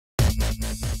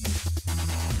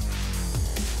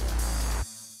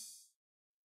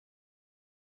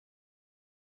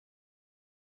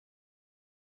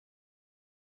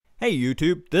Hey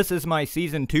YouTube, this is my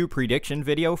Season 2 prediction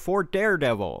video for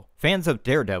Daredevil. Fans of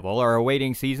Daredevil are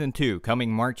awaiting Season 2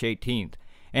 coming March 18th,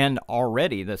 and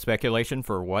already the speculation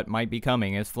for what might be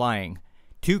coming is flying.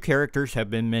 Two characters have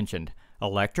been mentioned,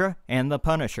 Elektra and the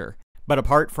Punisher, but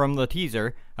apart from the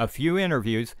teaser, a few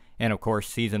interviews, and of course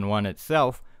Season 1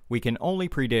 itself, we can only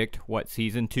predict what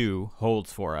Season 2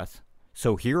 holds for us.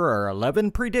 So here are 11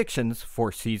 predictions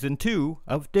for Season 2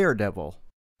 of Daredevil.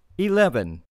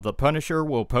 11. The Punisher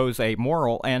will pose a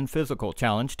moral and physical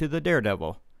challenge to the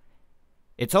Daredevil.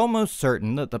 It's almost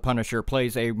certain that the Punisher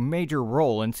plays a major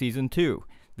role in Season 2.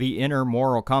 The inner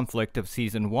moral conflict of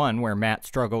Season 1, where Matt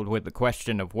struggled with the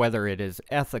question of whether it is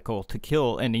ethical to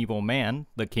kill an evil man,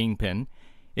 the Kingpin,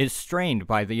 is strained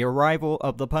by the arrival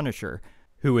of the Punisher,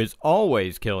 who is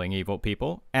always killing evil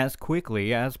people as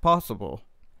quickly as possible.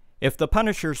 If the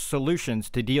Punisher's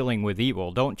solutions to dealing with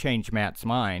evil don't change Matt's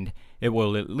mind, it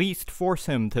will at least force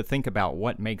him to think about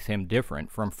what makes him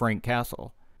different from Frank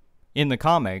Castle. In the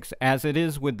comics, as it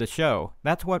is with the show,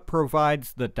 that's what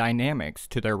provides the dynamics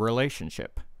to their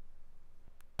relationship.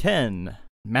 10.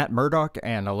 Matt Murdock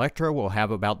and Elektra will have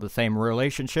about the same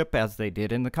relationship as they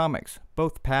did in the comics,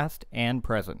 both past and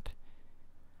present.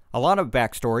 A lot of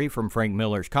backstory from Frank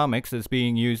Miller's comics is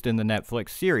being used in the Netflix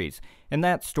series, and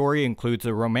that story includes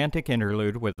a romantic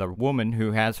interlude with a woman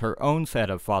who has her own set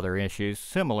of father issues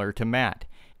similar to Matt,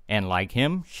 and like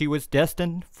him, she was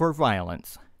destined for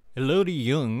violence. Elodie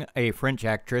Yung, a French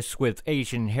actress with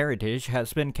Asian heritage,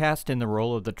 has been cast in the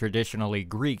role of the traditionally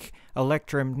Greek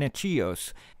Elektra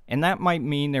Nechios, and that might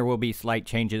mean there will be slight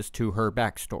changes to her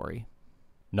backstory.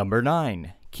 Number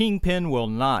 9. Kingpin will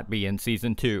not be in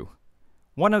Season 2.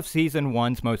 One of Season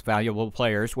 1's most valuable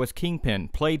players was Kingpin,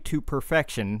 played to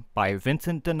perfection by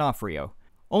Vincent D'Onofrio.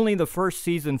 Only the first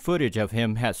season footage of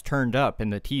him has turned up in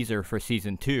the teaser for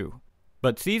Season 2.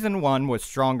 But Season 1 was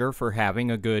stronger for having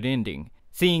a good ending.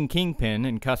 Seeing Kingpin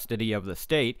in custody of the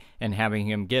state and having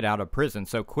him get out of prison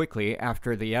so quickly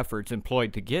after the efforts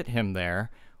employed to get him there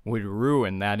would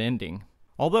ruin that ending.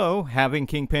 Although, having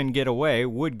Kingpin get away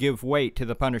would give weight to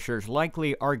the Punisher's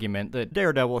likely argument that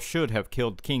Daredevil should have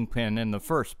killed Kingpin in the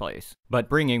first place, but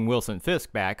bringing Wilson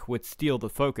Fisk back would steal the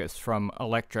focus from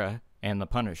Elektra and the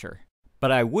Punisher.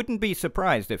 But I wouldn't be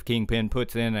surprised if Kingpin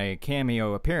puts in a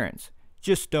cameo appearance,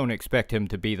 just don't expect him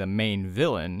to be the main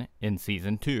villain in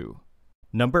Season 2.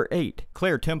 Number 8.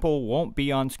 Claire Temple won't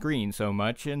be on screen so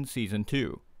much in Season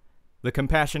 2. The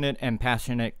compassionate and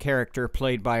passionate character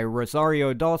played by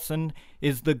Rosario Dawson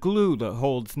is the glue that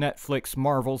holds Netflix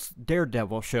Marvel's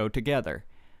Daredevil show together.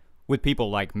 With people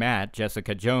like Matt,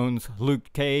 Jessica Jones,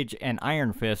 Luke Cage, and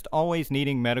Iron Fist always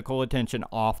needing medical attention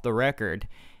off the record,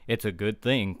 it's a good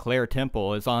thing Claire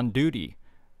Temple is on duty.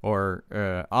 Or,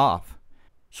 off.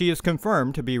 She is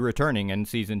confirmed to be returning in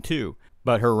Season 2,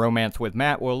 but her romance with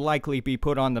Matt will likely be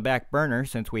put on the back burner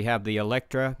since we have the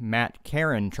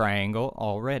Elektra-Matt-Karen triangle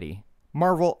already.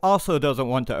 Marvel also doesn't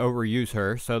want to overuse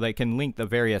her, so they can link the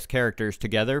various characters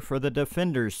together for the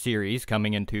Defenders series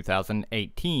coming in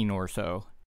 2018 or so.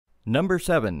 Number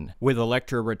 7. With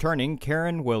Elektra returning,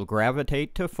 Karen will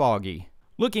gravitate to Fogy.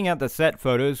 Looking at the set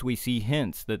photos, we see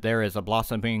hints that there is a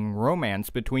blossoming romance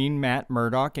between Matt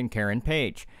Murdock and Karen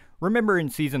Page. Remember in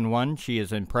Season 1, she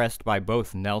is impressed by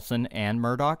both Nelson and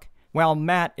Murdock? While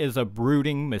Matt is a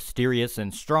brooding, mysterious,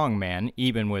 and strong man,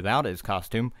 even without his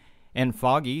costume, and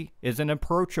Fogy is an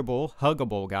approachable,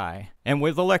 huggable guy. And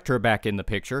with Elektra back in the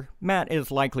picture, Matt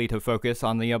is likely to focus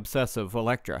on the obsessive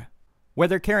Elektra.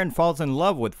 Whether Karen falls in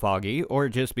love with Fogy or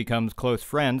just becomes close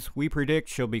friends, we predict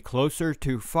she'll be closer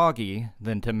to Fogy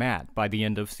than to Matt by the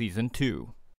end of Season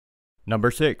 2. Number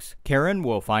 6. Karen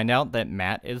will find out that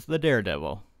Matt is the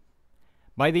Daredevil.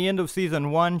 By the end of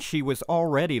Season 1, she was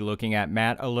already looking at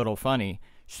Matt a little funny,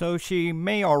 so she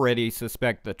may already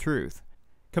suspect the truth.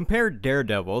 Compare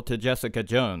Daredevil to Jessica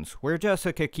Jones, where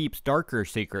Jessica keeps darker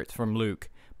secrets from Luke,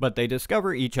 but they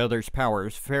discover each other's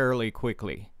powers fairly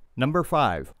quickly. Number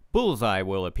 5. Bullseye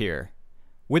will appear.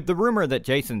 With the rumor that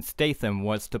Jason Statham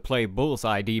was to play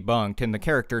Bullseye debunked and the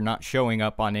character not showing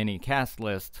up on any cast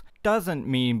lists, doesn't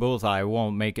mean Bullseye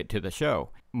won't make it to the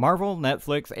show. Marvel,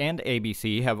 Netflix, and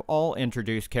ABC have all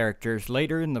introduced characters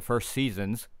later in the first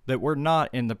seasons that were not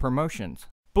in the promotions.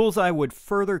 Bullseye would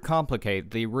further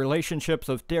complicate the relationships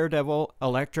of Daredevil,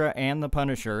 Elektra, and the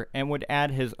Punisher, and would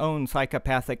add his own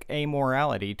psychopathic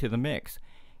amorality to the mix,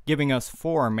 giving us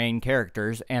 4 main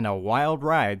characters and a wild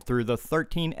ride through the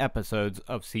 13 episodes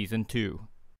of Season 2.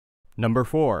 Number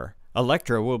 4.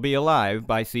 Elektra will be alive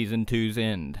by Season 2's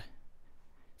end.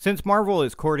 Since Marvel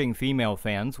is courting female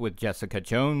fans with Jessica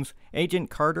Jones, Agent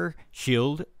Carter,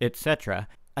 S.H.I.E.L.D., etc.,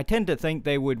 I tend to think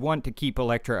they would want to keep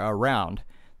Elektra around.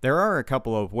 There are a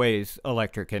couple of ways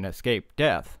Elektra can escape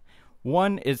death.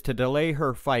 One is to delay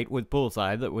her fight with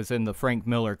Bullseye that was in the Frank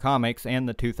Miller comics and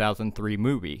the 2003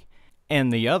 movie.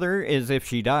 And the other is if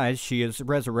she dies, she is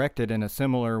resurrected in a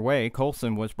similar way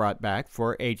Coulson was brought back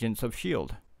for Agents of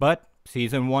S.H.I.E.L.D. But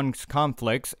Season 1's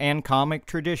conflicts and comic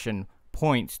tradition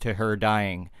points to her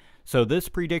dying, so this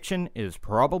prediction is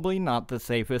probably not the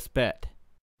safest bet.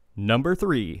 Number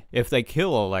 3. If they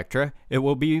kill Elektra, it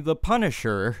will be the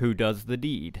Punisher who does the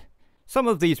deed. Some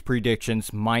of these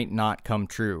predictions might not come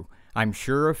true. I'm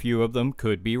sure a few of them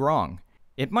could be wrong.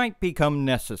 It might become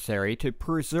necessary to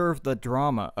preserve the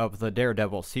drama of the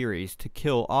Daredevil series to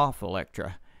kill off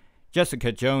Elektra.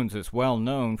 Jessica Jones is well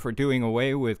known for doing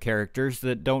away with characters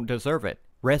that don't deserve it.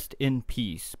 Rest in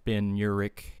peace, Ben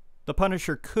Urich. The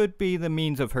Punisher could be the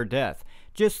means of her death,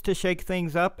 just to shake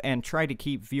things up and try to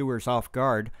keep viewers off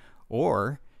guard,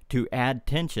 or to add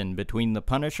tension between the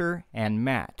Punisher and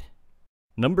Matt.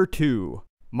 Number 2.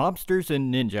 Mobsters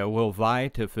and Ninja will vie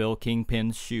to fill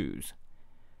Kingpin's shoes.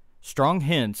 Strong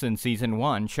hints in Season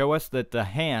 1 show us that the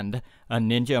Hand, a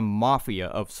ninja mafia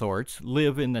of sorts,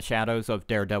 live in the shadows of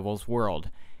Daredevil's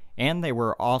world, and they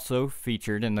were also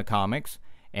featured in the comics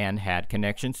and had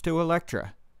connections to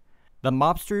Elektra. The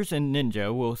Mobsters and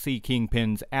Ninja will see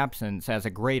Kingpin's absence as a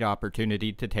great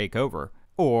opportunity to take over,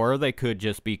 or they could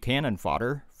just be cannon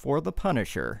fodder for the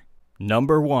Punisher.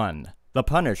 Number 1. The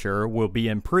Punisher will be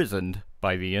imprisoned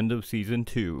by the end of Season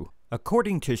 2.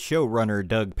 According to showrunner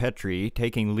Doug Petrie,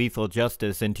 taking lethal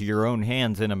justice into your own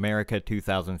hands in America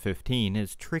 2015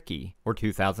 is tricky, or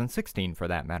 2016 for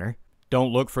that matter.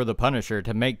 Don't look for the Punisher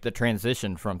to make the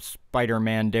transition from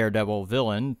Spider-Man Daredevil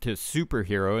villain to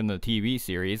superhero in the TV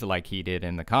series like he did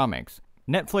in the comics.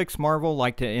 Netflix Marvel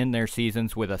like to end their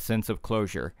seasons with a sense of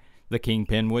closure. The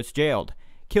Kingpin was jailed,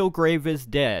 Kilgrave is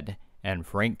dead, and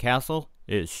Frank Castle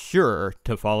is sure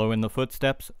to follow in the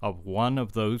footsteps of one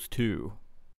of those two.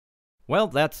 Well,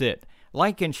 that's it.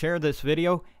 Like and share this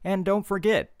video, and don't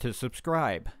forget to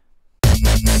subscribe.